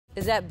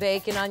Is that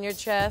bacon on your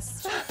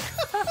chest?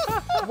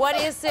 What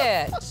is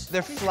it?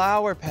 They're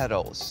flower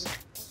petals.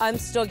 I'm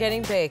still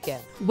getting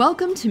bacon.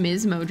 Welcome to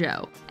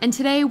MsMojo, and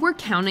today we're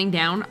counting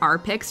down our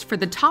picks for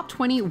the top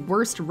 20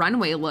 worst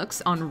runway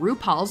looks on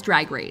RuPaul's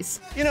Drag Race.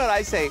 You know what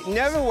I say,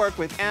 never work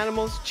with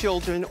animals,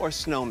 children, or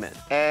snowmen.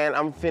 And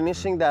I'm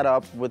finishing that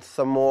up with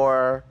some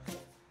more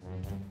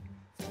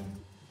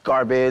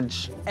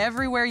garbage.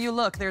 Everywhere you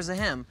look, there's a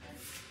hem.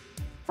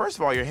 First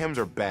of all, your hems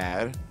are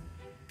bad,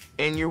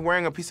 and you're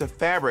wearing a piece of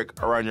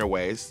fabric around your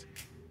waist,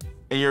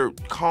 and you're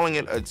calling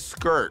it a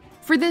skirt.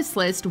 For this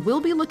list, we'll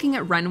be looking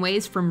at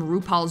runways from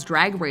RuPaul's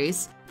Drag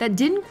Race that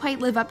didn't quite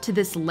live up to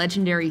this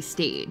legendary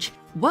stage.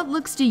 What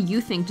looks do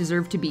you think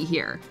deserve to be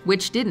here?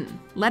 Which didn't?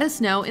 Let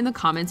us know in the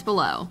comments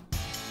below.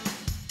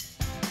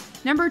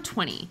 Number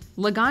 20.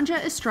 Laganja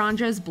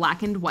Estrange's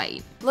Black and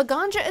White.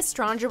 Laganja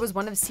Estranja was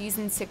one of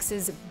Season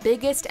 6's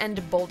biggest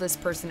and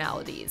boldest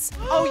personalities.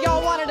 Oh,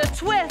 y'all wanted a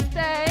twist,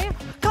 eh?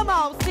 Come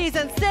on,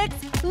 Season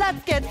 6,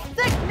 let's get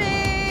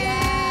sexy!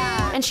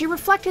 And she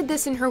reflected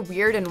this in her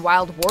weird and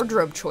wild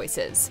wardrobe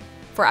choices.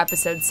 For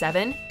episode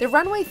 7, the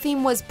runway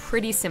theme was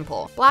pretty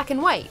simple, black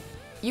and white.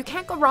 You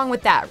can't go wrong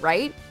with that,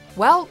 right?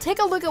 Well, take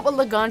a look at what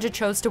Laganja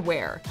chose to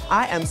wear.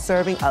 I am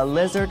serving a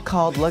lizard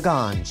called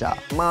Laganja.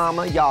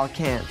 Mama, y'all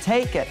can't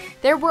take it.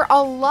 There were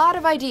a lot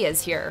of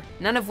ideas here,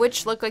 none of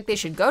which look like they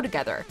should go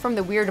together. From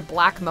the weird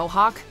black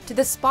mohawk, to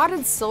the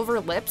spotted silver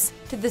lips,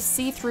 to the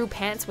see-through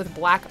pants with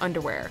black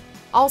underwear.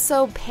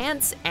 Also,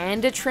 pants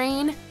and a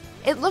train?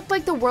 It looked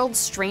like the world's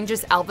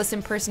strangest Elvis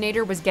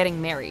impersonator was getting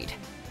married.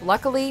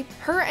 Luckily,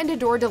 her and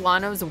Adore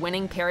Delano's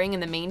winning pairing in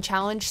the main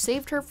challenge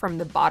saved her from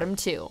the bottom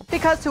two.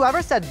 Because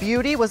whoever said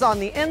beauty was on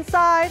the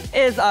inside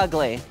is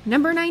ugly.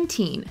 Number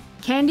 19.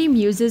 Candy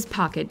Muse's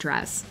Pocket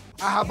Dress.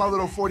 I have my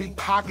little 40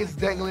 pockets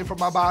dangling from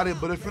my body,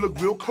 but if you look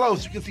real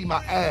close, you can see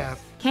my ass.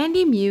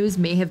 Candy Muse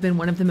may have been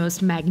one of the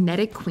most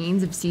magnetic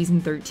queens of season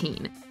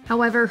 13.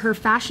 However, her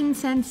fashion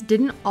sense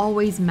didn't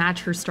always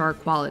match her star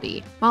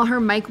quality. While her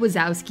Mike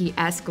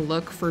Wazowski-esque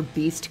look for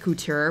Beast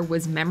Couture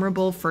was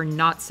memorable for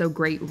not so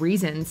great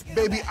reasons,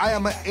 Baby, I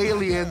am an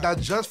alien that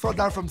just fell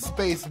down from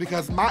space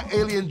because my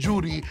alien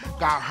Judy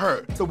got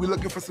hurt. So we're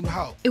looking for some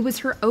help. it was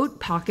her haute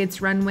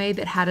pockets runway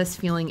that had us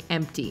feeling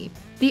empty.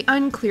 The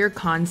unclear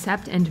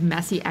concept and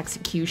messy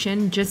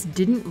execution just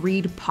didn't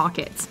read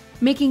pockets,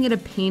 making it a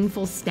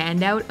painful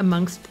standout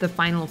amongst the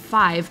final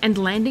 5 and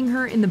landing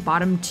her in the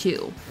bottom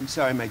 2. I'm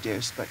sorry, my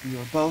dears, but you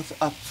are both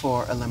up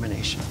for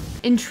elimination.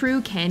 In true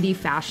Candy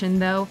fashion,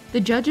 though, the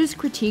judges'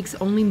 critiques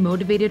only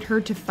motivated her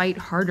to fight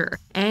harder,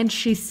 and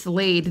she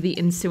slayed the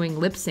ensuing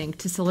lip sync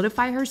to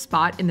solidify her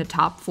spot in the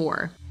top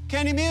 4.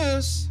 Candy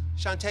Muse,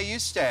 Shantae, you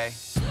stay.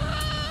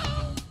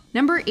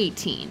 Number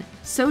 18.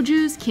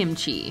 Soju's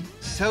Kimchi.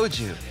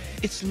 Soju.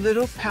 It's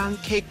Little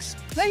Pancake's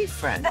play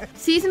friend.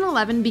 Season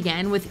 11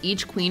 began with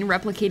each queen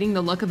replicating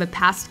the look of a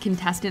past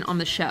contestant on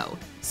the show.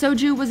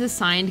 Soju was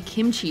assigned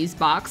Kimchi's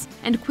box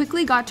and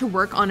quickly got to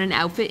work on an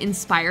outfit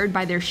inspired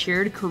by their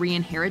shared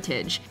Korean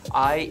heritage.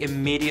 I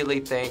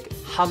immediately think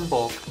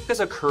hanbok is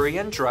a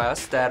Korean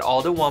dress that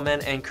all the women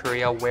in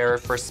Korea wear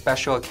for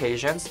special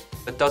occasions.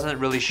 It doesn't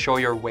really show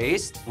your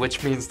waist,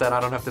 which means that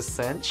I don't have to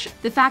cinch.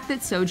 The fact that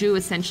Soju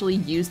essentially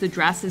used the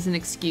dress as an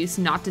excuse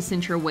not to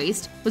cinch her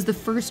waist was the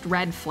first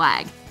red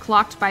flag,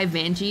 clocked by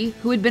Vanjie,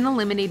 who had been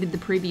eliminated the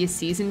previous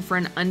season for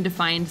an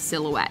undefined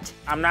silhouette.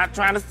 I'm not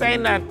trying to say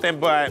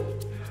nothing, but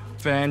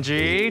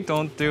Vanjie,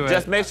 don't do it.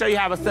 just make sure you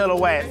have a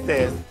silhouette,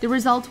 sis. The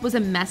result was a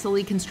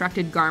messily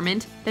constructed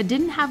garment that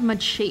didn't have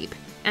much shape.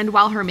 And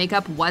while her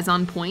makeup was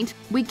on point,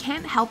 we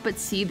can't help but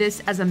see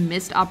this as a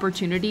missed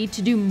opportunity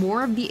to do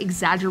more of the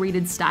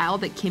exaggerated style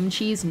that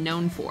Kimchi's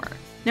known for.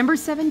 Number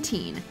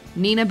 17.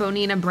 Nina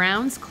Bonina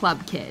Brown's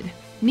Club Kid.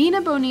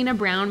 Nina Bonina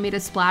Brown made a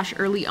splash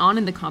early on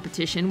in the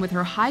competition with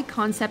her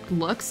high-concept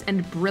looks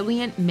and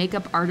brilliant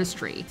makeup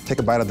artistry. Take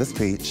a bite of this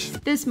peach.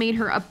 This made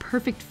her a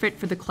perfect fit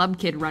for the Club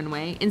Kid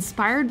runway,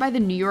 inspired by the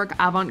New York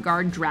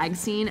avant-garde drag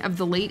scene of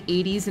the late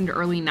 80s and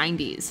early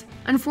 90s.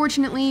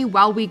 Unfortunately,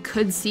 while we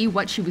could see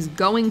what she was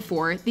going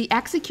for, the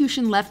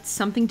execution left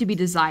something to be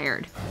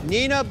desired.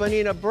 Nina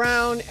Bonina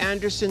Brown,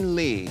 Anderson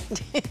Lee.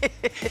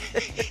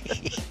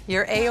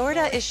 Your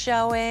aorta is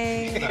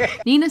showing.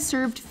 Nina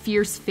served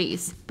fierce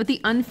face, but the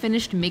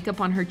unfinished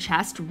makeup on her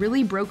chest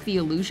really broke the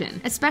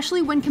illusion,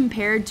 especially when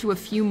compared to a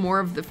few more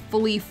of the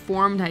fully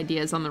formed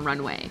ideas on the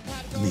runway.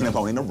 Nina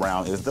Bonina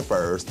Brown is the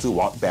first to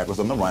walk backwards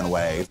on the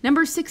runway.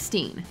 Number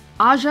 16.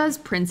 Aja's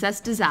Princess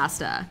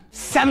Disastah.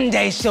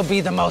 Someday she'll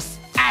be the most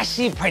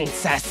ashy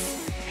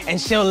princess, and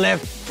she'll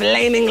live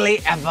flamingly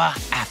ever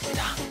after.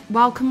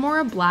 While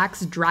Kimora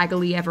Black's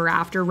Draggily Ever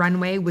After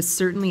runway was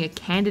certainly a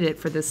candidate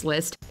for this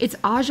list, it's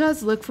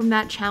Aja's look from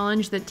that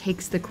challenge that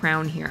takes the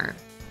crown here.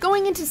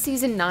 Going into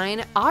season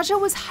 9, Aja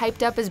was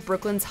hyped up as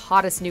Brooklyn's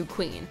hottest new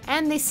queen,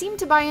 and they seemed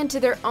to buy into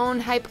their own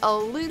hype a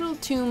little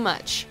too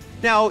much.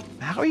 Now,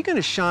 how are you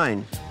gonna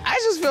shine? I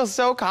just feel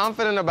so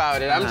confident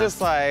about it. I'm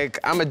just like,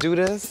 I'm gonna do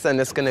this and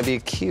it's gonna be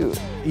cute.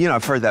 You know,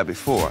 I've heard that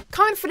before.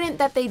 Confident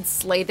that they'd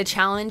slay the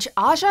challenge,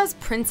 Aja's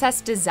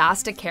Princess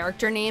Disastah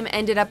character name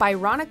ended up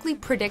ironically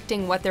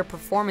predicting what their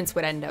performance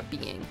would end up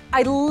being.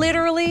 I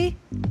literally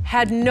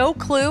had no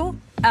clue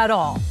at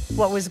all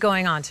what was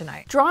going on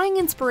tonight. Drawing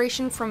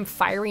inspiration from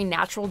fiery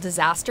natural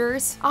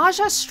disasters,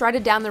 Aja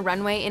strutted down the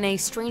runway in a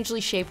strangely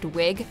shaped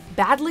wig,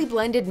 badly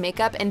blended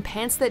makeup, and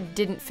pants that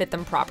didn't fit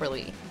them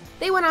properly.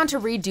 They went on to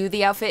redo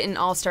the outfit in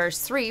All Stars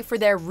 3 for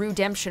their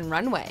Redemption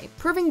runway,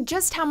 proving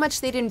just how much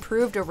they'd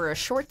improved over a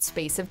short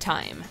space of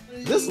time.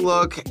 This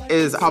look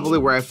is probably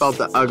where I felt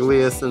the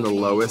ugliest and the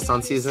lowest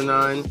on season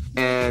 9,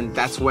 and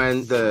that's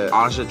when the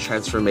Aja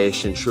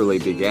transformation truly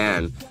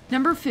began.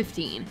 Number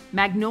 15,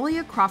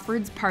 Magnolia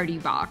Crawford's Party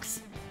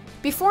Box.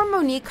 Before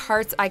Monique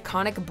Hart's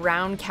iconic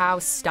brown cow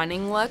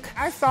stunning look,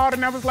 I saw it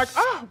and I was like,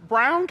 oh,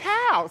 brown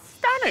cow,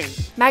 stunning.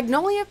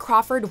 Magnolia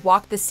Crawford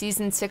walked the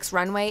season 6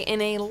 runway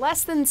in a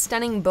less than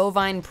stunning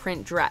bovine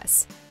print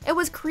dress. It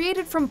was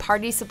created from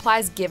party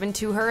supplies given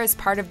to her as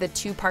part of the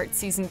 2-part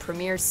season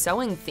premiere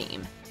sewing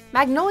theme.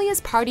 Magnolia's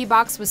party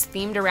box was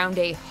themed around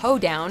a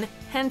hoedown,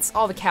 hence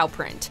all the cow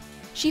print.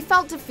 She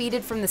felt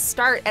defeated from the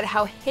start at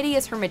how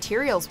hideous her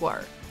materials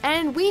were.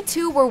 And we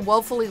too were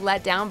woefully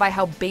let down by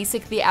how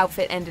basic the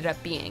outfit ended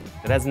up being.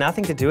 It has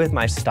nothing to do with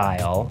my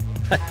style.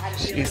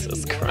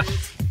 Jesus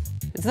Christ.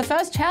 It's the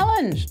first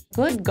challenge.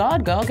 Good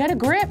God, girl, get a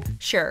grip.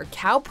 Sure,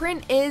 cow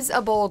print is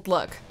a bold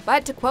look,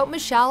 but to quote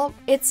Michelle,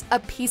 it's a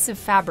piece of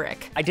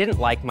fabric. I didn't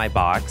like my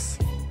box.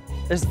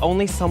 There's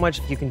only so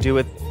much you can do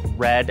with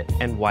red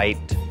and white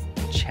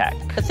check.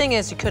 The thing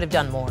is, you could have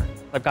done more.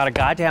 I've got a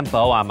goddamn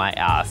bow on my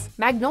ass.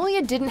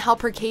 Magnolia didn't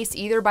help her case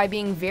either by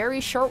being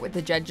very short with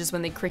the judges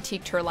when they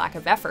critiqued her lack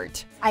of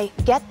effort. I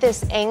get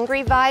this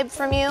angry vibe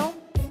from you.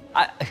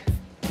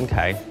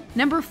 Okay.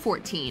 Number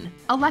 14,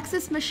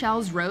 Alexis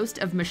Michelle's roast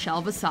of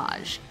Michelle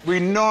Visage. We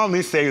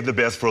normally save the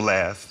best for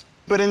last,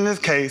 but in this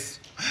case,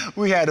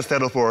 we had to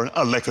settle for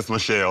Alexis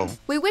Michelle.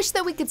 We wish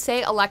that we could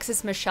say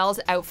Alexis Michelle's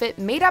outfit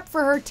made up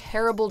for her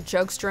terrible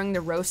jokes during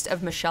the roast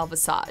of Michelle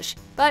Visage,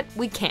 but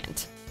we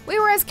can't. We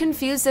were as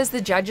confused as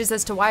the judges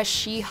as to why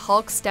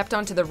She-Hulk stepped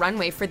onto the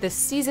runway for this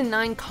season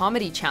 9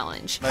 comedy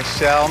challenge.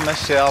 Michelle,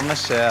 Michelle,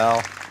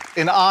 Michelle.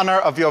 In honor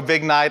of your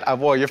big night, I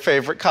wore your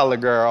favorite color,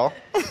 girl.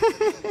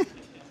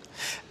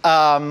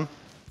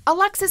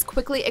 Alexis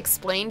quickly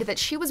explained that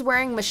she was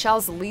wearing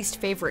Michelle's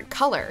least favorite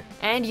color.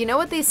 And you know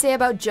what they say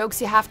about jokes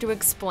you have to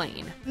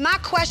explain. My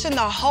question the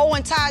whole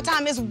entire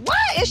time is,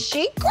 why is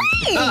she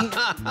green?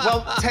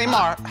 Well,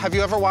 Tamar, have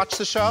you ever watched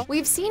the show?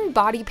 We've seen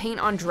body paint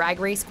on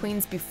Drag Race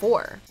queens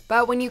before,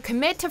 but when you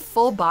commit to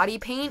full body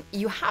paint,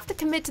 you have to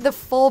commit to the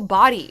full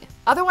body.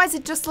 Otherwise,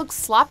 it just looks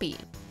sloppy.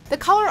 The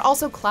color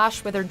also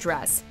clashed with her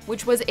dress,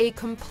 which was a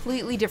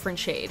completely different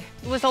shade.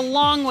 It was a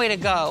long way to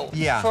go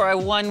for a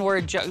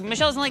one-word joke.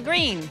 Michelle doesn't like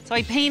green, so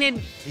I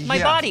painted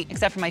my body,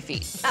 except for my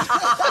feet.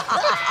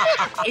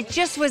 It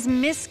just was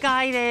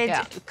misguided,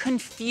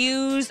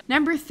 confused.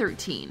 Number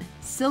 13,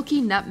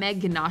 Silky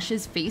Nutmeg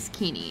Ganache's face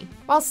kini.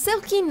 While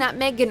Silky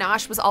Nutmeg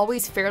Ganache was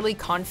always fairly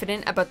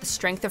confident about the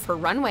strength of her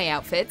runway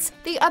outfits,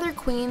 the other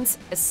queens,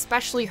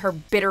 especially her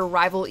bitter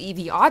rival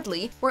Evie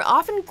Oddly, were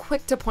often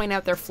quick to point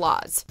out their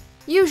flaws.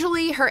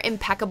 Usually, her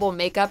impeccable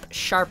makeup,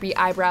 Sharpie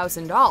eyebrows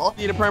and all,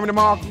 Need a permanent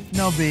marker?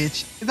 No,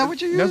 bitch. Is that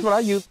what you use? That's what I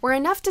use. were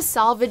enough to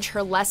salvage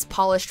her less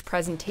polished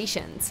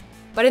presentations.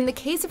 But in the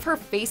case of her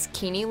face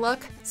kini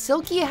look,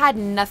 Silky had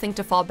nothing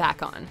to fall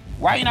back on.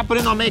 Why you not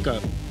putting on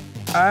makeup?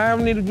 I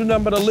don't need to do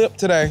nothing but a lip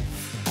today.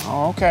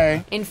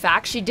 Okay. In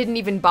fact, she didn't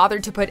even bother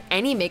to put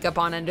any makeup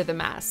on under the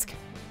mask.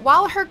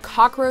 While her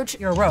cockroach—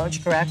 You're a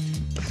roach, correct?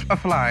 A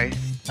fly.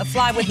 A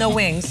fly with no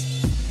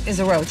wings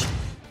is a roach.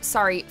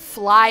 Sorry,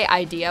 fly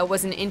idea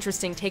was an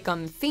interesting take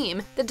on the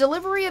theme, the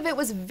delivery of it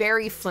was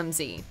very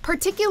flimsy,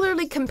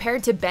 particularly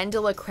compared to Ben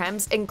de la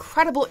Creme's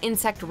incredible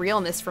insect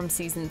realness from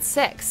season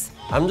 6.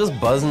 I'm just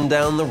buzzing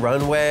down the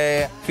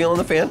runway, feeling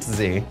the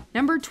fantasy.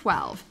 Number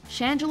 12,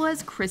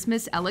 Shangela's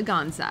Christmas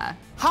Eleganza.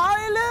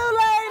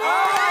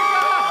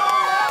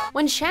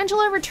 When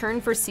Shangela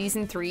returned for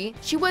season 3,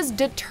 she was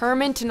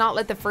determined to not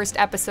let the first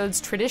episode's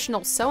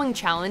traditional sewing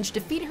challenge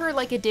defeat her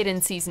like it did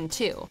in season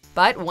 2.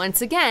 But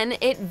once again,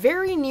 it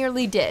very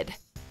nearly did.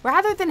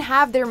 Rather than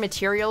have their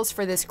materials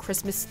for this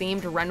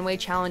Christmas-themed runway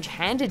challenge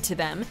handed to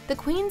them, the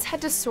queens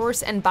had to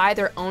source and buy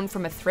their own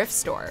from a thrift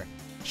store.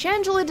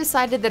 Shangela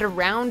decided that a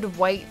round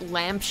white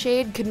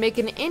lampshade could make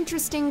an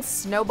interesting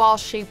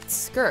snowball-shaped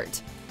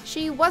skirt.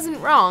 She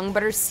wasn't wrong,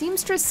 but her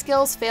seamstress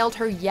skills failed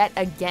her yet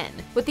again,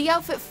 with the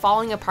outfit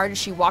falling apart as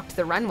she walked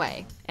the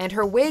runway, and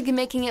her wig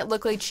making it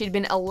look like she'd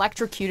been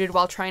electrocuted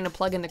while trying to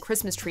plug in the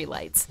Christmas tree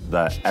lights.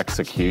 The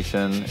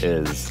execution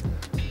is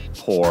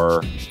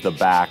poor. The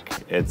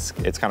back, it's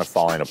kind of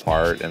falling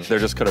apart, and there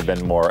just could have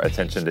been more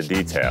attention to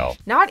detail.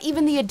 Not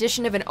even the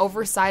addition of an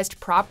oversized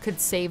prop could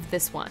save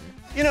this one.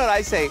 You know what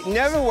I say,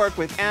 never work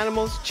with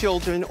animals,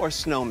 children, or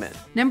snowmen.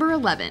 Number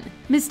 11,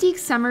 Mystique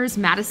Summers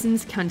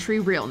Madison's Country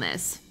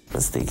Realness.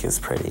 Mystique is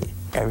pretty.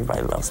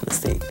 Everybody loves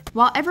Mystique.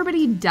 While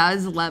everybody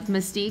does love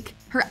Mystique,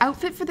 her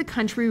outfit for the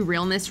Country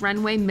Realness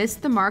runway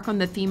missed the mark on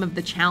the theme of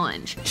the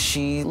challenge.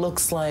 She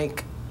looks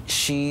like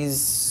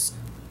she's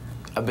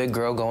a big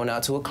girl going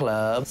out to a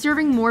club.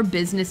 Serving more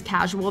business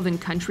casual than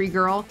country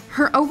girl,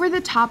 her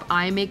over-the-top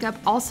eye makeup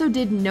also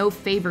did no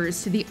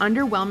favors to the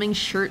underwhelming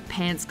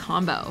shirt-pants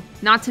combo.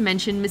 Not to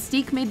mention,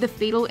 Mystique made the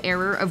fatal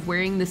error of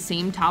wearing the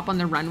same top on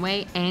the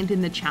runway and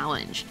in the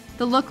challenge.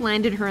 The look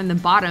landed her in the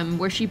bottom,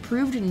 where she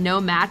proved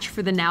no match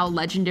for the now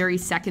legendary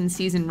second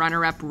season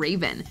runner-up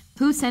Raven,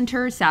 who sent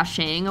her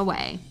sashaying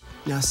away.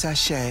 Now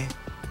sashay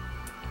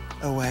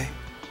away.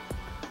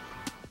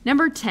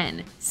 Number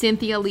 10,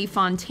 Cynthia Lee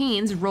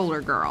Fontaine's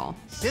Roller Girl.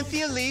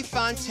 Cynthia Lee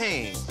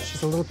Fontaine.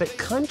 She's a little bit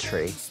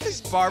country.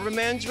 It's Barbara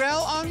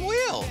Mandrell on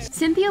wheels.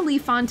 Cynthia Lee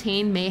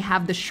Fontaine may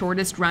have the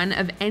shortest run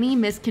of any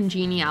Miss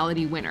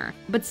Congeniality winner,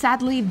 but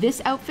sadly,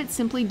 this outfit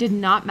simply did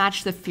not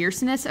match the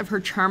fierceness of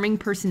her charming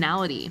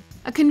personality.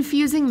 A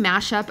confusing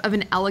mashup of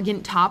an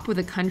elegant top with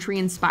a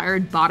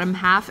country-inspired bottom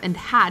half and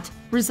hat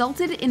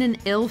resulted in an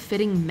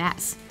ill-fitting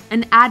mess.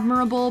 An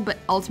admirable but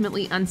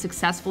ultimately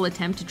unsuccessful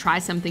attempt to try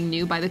something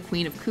new by the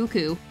Queen of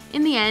Cuckoo,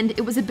 in the end,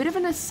 it was a bit of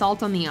an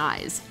assault on the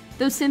eyes.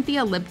 Though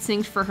Cynthia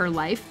lip-synced for her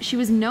life, she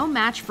was no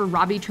match for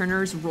Robbie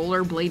Turner's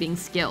rollerblading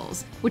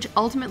skills, which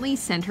ultimately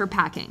sent her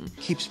packing.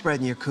 Keep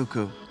spreading your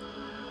cuckoo.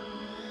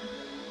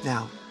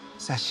 Now,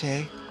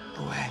 sashay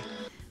away.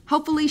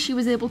 Hopefully, she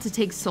was able to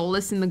take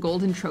solace in the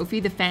golden trophy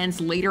the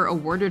fans later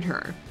awarded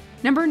her.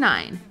 Number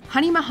 9,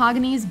 Honey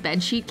Mahogany's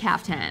Bedsheet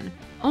Caftan.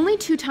 Only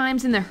 2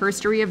 times in the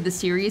history of the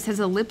series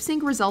has a lip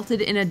sync resulted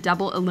in a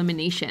double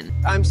elimination.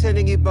 I'm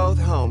sending you both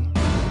home.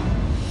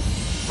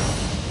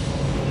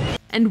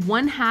 And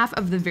one half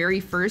of the very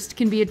first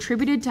can be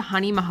attributed to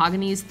Honey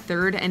Mahogany's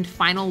third and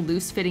final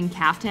loose-fitting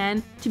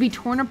caftan to be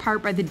torn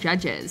apart by the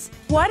judges.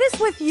 What is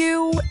with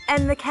you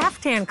and the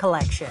caftan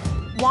collection?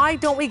 Why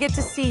don't we get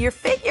to see your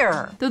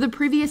figure? Though the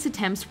previous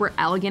attempts were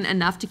elegant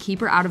enough to keep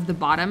her out of the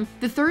bottom,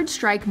 the third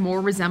strike more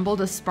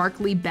resembled a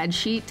sparkly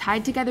bedsheet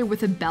tied together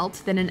with a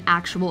belt than an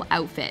actual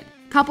outfit.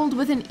 Coupled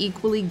with an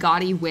equally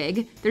gaudy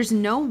wig, there's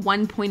no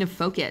one point of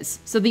focus,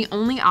 so the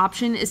only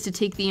option is to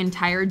take the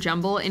entire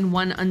jumble in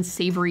one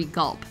unsavory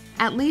gulp.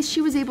 At least she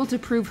was able to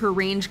prove her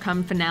range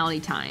come finale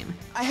time.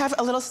 I have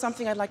a little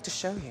something I'd like to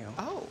show you.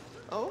 Oh,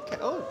 okay.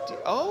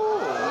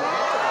 Oh.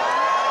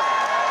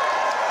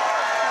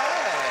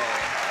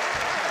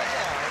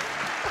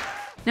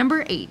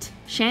 Number 8,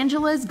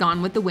 Shangela's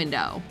Gone with the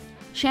Window.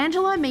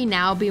 Shangela may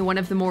now be one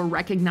of the more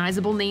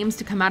recognizable names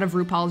to come out of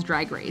RuPaul's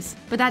Drag Race,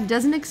 but that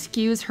doesn't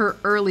excuse her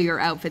earlier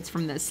outfits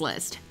from this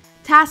list.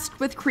 Tasked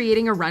with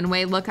creating a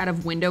runway look out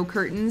of window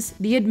curtains,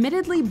 the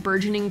admittedly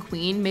burgeoning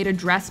queen made a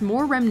dress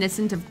more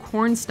reminiscent of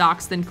corn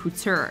stalks than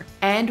couture,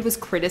 and was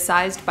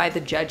criticized by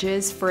the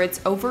judges for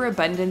its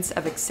overabundance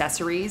of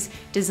accessories,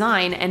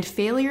 design, and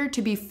failure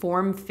to be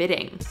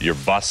form-fitting. Your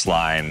bust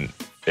line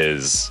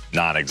is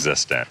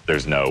non-existent.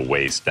 There's no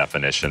waist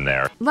definition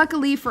there.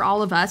 Luckily for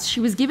all of us, she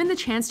was given the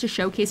chance to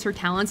showcase her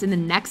talents in the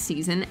next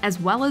season as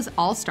well as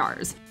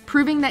All-Stars,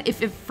 proving that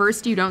if at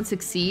first you don't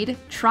succeed,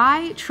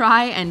 try,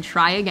 and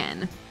try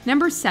again.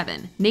 Number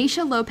 7,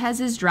 Naysha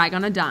Lopez's Drag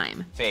on a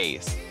Dime.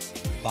 Face,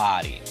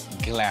 body,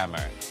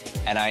 glamour,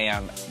 and I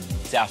am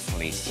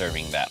definitely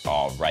serving that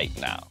all right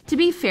now. To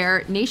be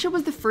fair, Naysha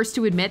was the first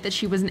to admit that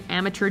she was an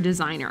amateur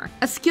designer,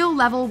 a skill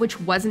level which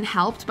wasn't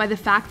helped by the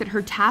fact that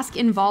her task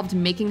involved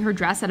making her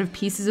dress out of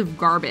pieces of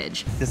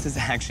garbage. This is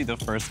actually the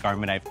first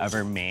garment I've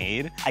ever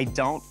made. I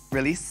don't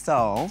really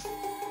sew.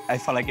 I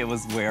felt like it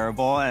was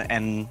wearable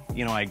and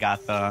you know, I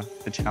got the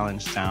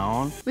challenge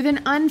down. With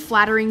an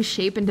unflattering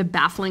shape and a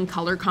baffling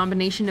color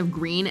combination of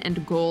green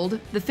and gold,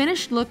 the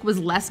finished look was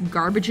less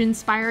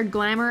garbage-inspired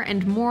glamour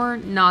and more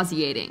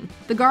nauseating.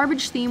 The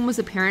garbage theme was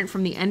apparent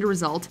from the end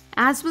result,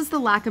 as was the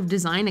lack of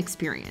design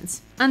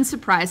experience.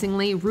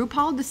 Unsurprisingly,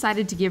 RuPaul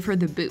decided to give her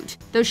the boot,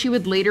 though she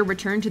would later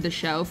return to the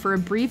show for a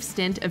brief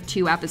stint of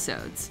 2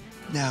 episodes.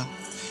 Now,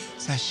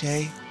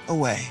 sashay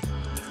away.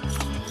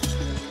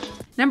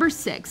 Number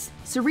 6,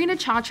 Serena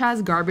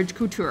Chacha's Garbage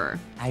Couture.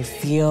 I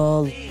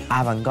feel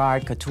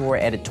avant-garde, couture,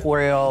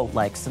 editorial,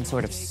 like some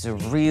sort of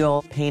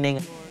surreal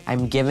painting.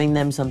 I'm giving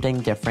them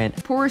something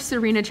different. Poor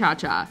Serena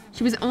Chacha.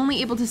 She was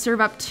only able to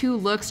serve up 2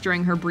 looks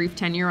during her brief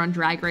tenure on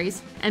Drag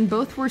Race, and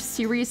both were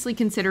seriously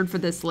considered for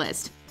this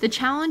list. The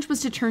challenge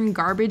was to turn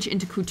garbage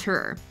into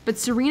couture, but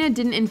Serena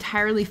didn't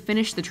entirely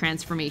finish the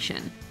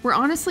transformation. We're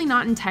honestly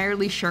not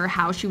entirely sure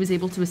how she was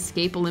able to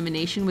escape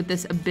elimination with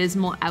this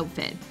abysmal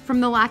outfit.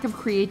 From the lack of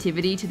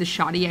creativity to the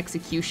shoddy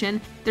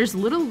execution, there's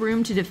little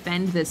room to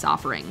defend this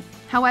offering.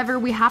 However,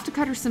 we have to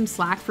cut her some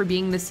slack for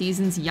being the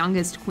season's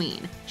youngest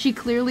queen. She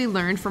clearly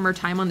learned from her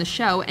time on the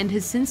show and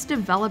has since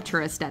developed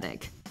her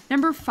aesthetic.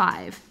 Number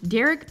 5,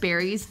 Derrick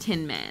Bary's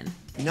Tin Man.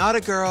 Not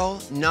a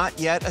girl, not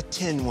yet a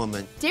tin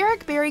woman.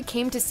 Derrick Bary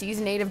came to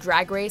season 8 of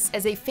Drag Race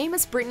as a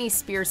famous Britney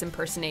Spears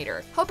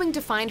impersonator, hoping to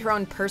find her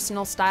own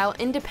personal style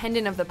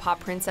independent of the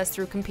pop princess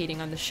through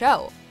competing on the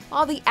show.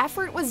 While the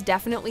effort was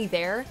definitely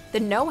there,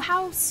 the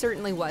know-how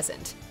certainly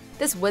wasn't.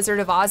 This Wizard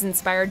of Oz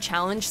inspired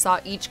challenge saw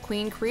each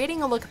queen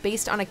creating a look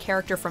based on a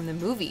character from the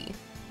movie.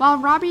 While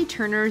Robbie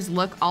Turner's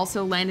look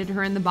also landed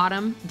her in the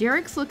bottom,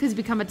 Derrick's look has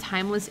become a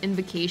timeless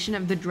invocation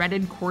of the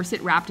dreaded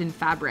corset wrapped in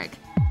fabric.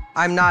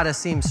 I'm not a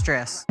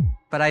seamstress,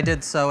 but I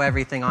did sew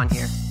everything on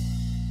here.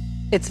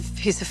 It's a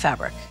piece of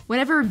fabric.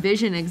 Whatever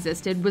vision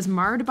existed was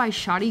marred by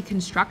shoddy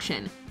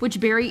construction, which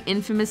Bary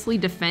infamously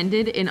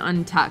defended in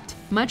Untucked,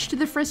 much to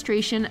the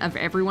frustration of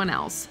everyone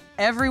else.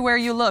 Everywhere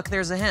you look,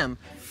 there's a hem.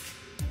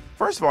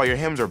 First of all, your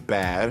hems are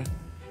bad,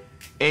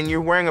 and you're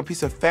wearing a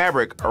piece of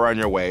fabric around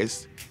your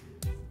waist,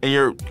 and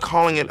you're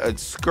calling it a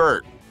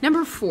skirt.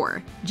 Number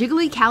 4,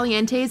 Jiggly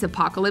Caliente's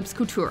Apocalypse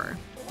Couture.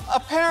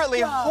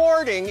 Apparently,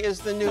 hoarding is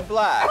the new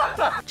black.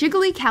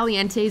 Jiggly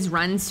Caliente's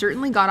run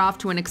certainly got off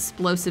to an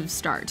explosive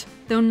start,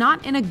 though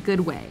not in a good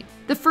way.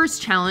 The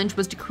first challenge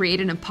was to create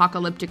an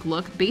apocalyptic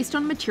look based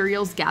on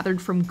materials gathered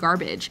from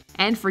garbage,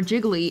 and for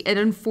Jiggly, it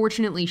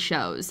unfortunately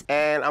shows.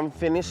 And I'm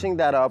finishing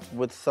that up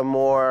with some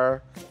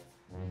more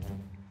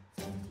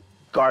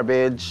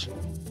garbage.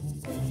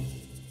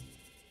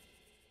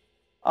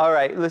 All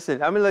right,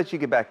 listen, I'm gonna let you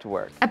get back to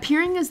work.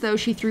 Appearing as though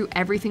she threw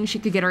everything she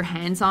could get her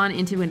hands on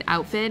into an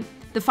outfit,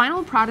 the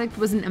final product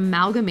was an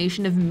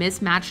amalgamation of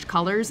mismatched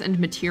colors and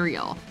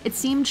material. It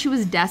seemed she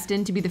was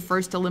destined to be the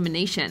first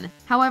elimination.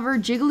 However,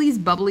 Jiggly's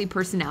bubbly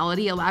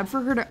personality allowed for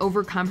her to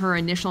overcome her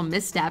initial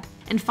misstep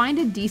and find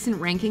a decent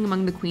ranking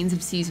among the queens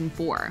of season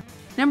 4.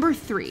 Number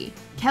 3,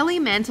 Kelly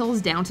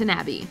Mantle's Downton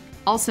Abbey,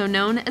 also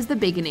known as the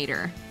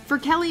Baconator. For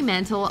Kelly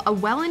Mantle, a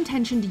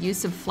well-intentioned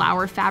use of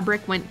flower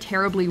fabric went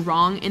terribly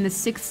wrong in the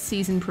 6th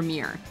season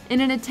premiere. In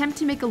an attempt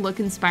to make a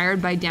look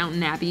inspired by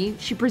Downton Abbey,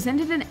 she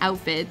presented an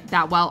outfit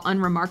that, while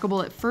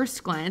unremarkable at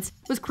first glance,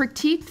 was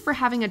critiqued for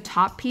having a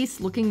top piece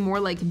looking more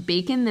like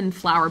bacon than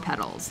flower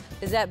petals.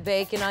 Is that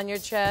bacon on your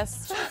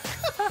chest?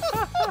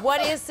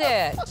 What is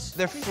it?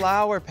 They're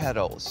flower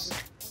petals.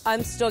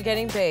 I'm still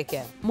getting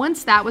bacon.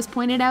 Once that was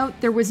pointed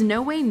out, there was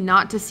no way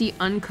not to see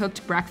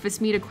uncooked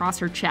breakfast meat across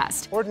her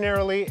chest.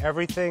 Ordinarily,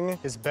 everything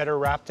is better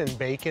wrapped in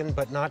bacon,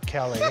 but not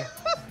Kelly.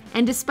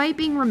 And despite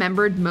being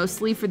remembered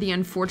mostly for the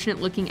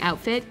unfortunate-looking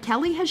outfit,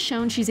 Kelly has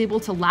shown she's able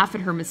to laugh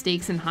at her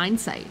mistakes in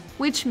hindsight,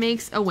 which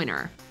makes a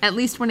winner, at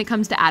least when it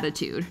comes to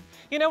attitude.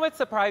 You know what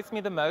surprised me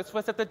the most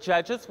was that the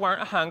judges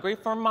weren't hungry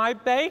for my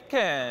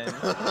bacon.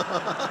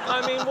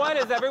 I mean, what,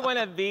 is everyone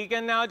a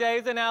vegan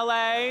nowadays in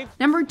LA?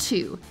 Number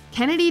 2,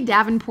 Kennedy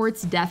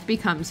Davenport's Death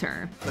Becomes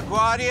Her.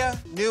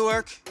 LaGuardia,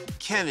 Newark,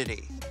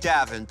 Kennedy,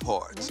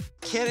 Davenport.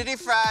 Kennedy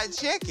Fried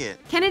Chicken.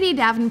 Kennedy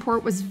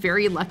Davenport was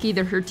very lucky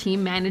that her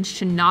team managed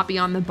to not be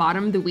on the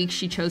bottom the week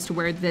she chose to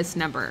wear this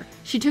number.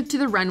 She took to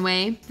the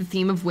runway, the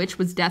theme of which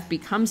was Death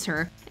Becomes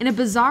Her, in a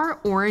bizarre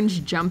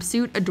orange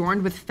jumpsuit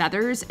adorned with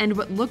feathers and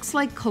what looks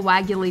like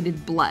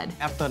coagulated blood.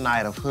 After a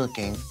night of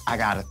hooking, I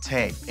got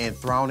attacked and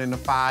thrown in the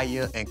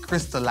fire and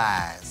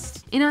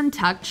crystallized. In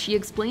Untucked, she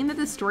explained that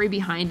the story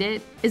behind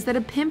it is that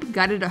a pimp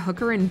gutted a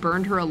hooker and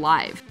burned her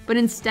alive, but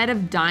instead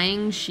of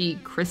dying, she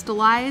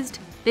crystallized.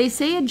 They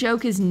say a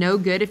joke is no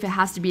good if it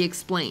has to be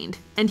explained,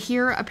 and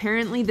here,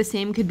 apparently the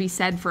same could be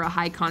said for a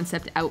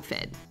high-concept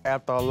outfit.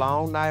 After a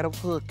long night of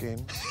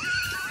hooking,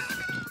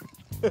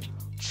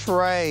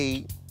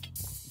 Trey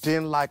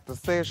didn't like the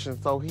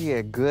session, so he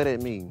had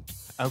gutted me.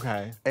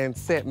 Okay. And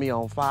set me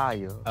on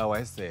fire. Oh,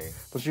 I see.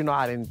 But you know,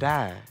 I didn't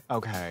die.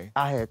 Okay.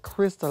 I had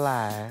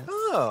crystallized.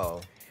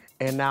 Oh.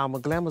 And now I'm a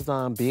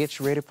glamazon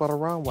bitch ready for the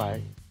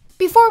runway.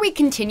 Before we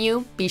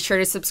continue, be sure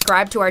to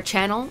subscribe to our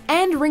channel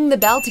and ring the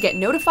bell to get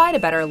notified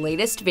about our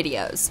latest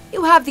videos.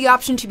 You have the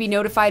option to be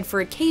notified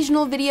for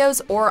occasional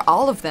videos or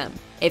all of them.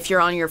 If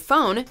you're on your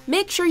phone,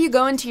 make sure you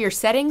go into your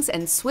settings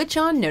and switch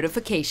on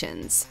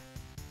notifications.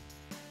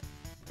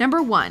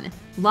 Number 1,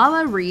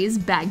 Lala Ree's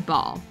Bag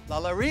Ball.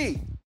 Lala Ree.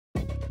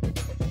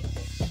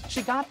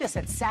 She got this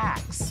at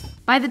Saks.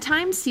 By the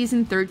time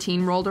season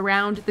 13 rolled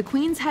around, the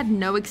queens had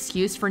no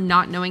excuse for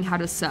not knowing how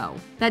to sew.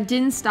 That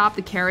didn't stop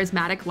the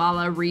charismatic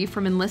Lala Ree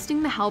from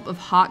enlisting the help of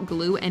hot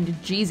glue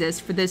and Jesus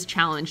for this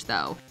challenge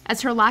though,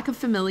 as her lack of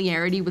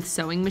familiarity with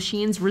sewing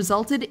machines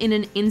resulted in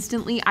an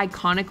instantly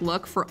iconic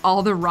look for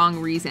all the wrong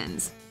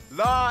reasons.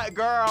 Lord,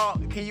 girl,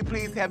 can you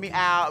please help me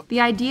out? The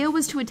idea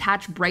was to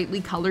attach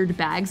brightly colored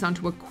bags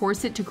onto a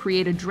corset to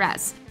create a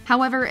dress.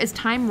 However, as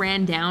time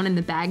ran down and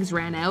the bags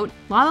ran out,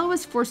 Lala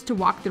was forced to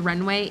walk the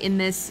runway in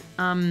this,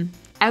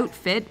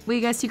 outfit, I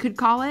guess you could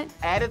call it.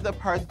 Added the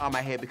purse on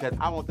my head because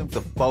I want them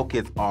to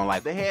focus on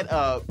like the head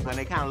up when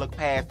they kind of look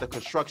past the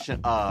construction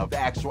of the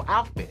actual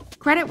outfit.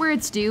 Credit where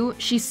it's due,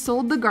 she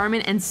sold the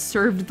garment and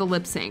served the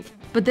lip sync.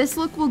 But this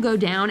look will go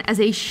down as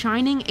a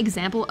shining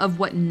example of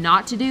what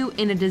not to do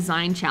in a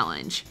design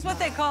challenge. It's what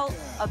they call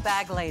a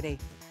bag lady.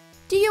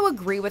 Do you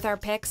agree with our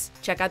picks?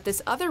 Check out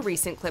this other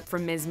recent clip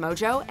from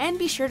MsMojo and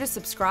be sure to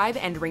subscribe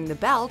and ring the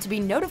bell to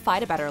be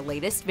notified about our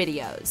latest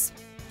videos.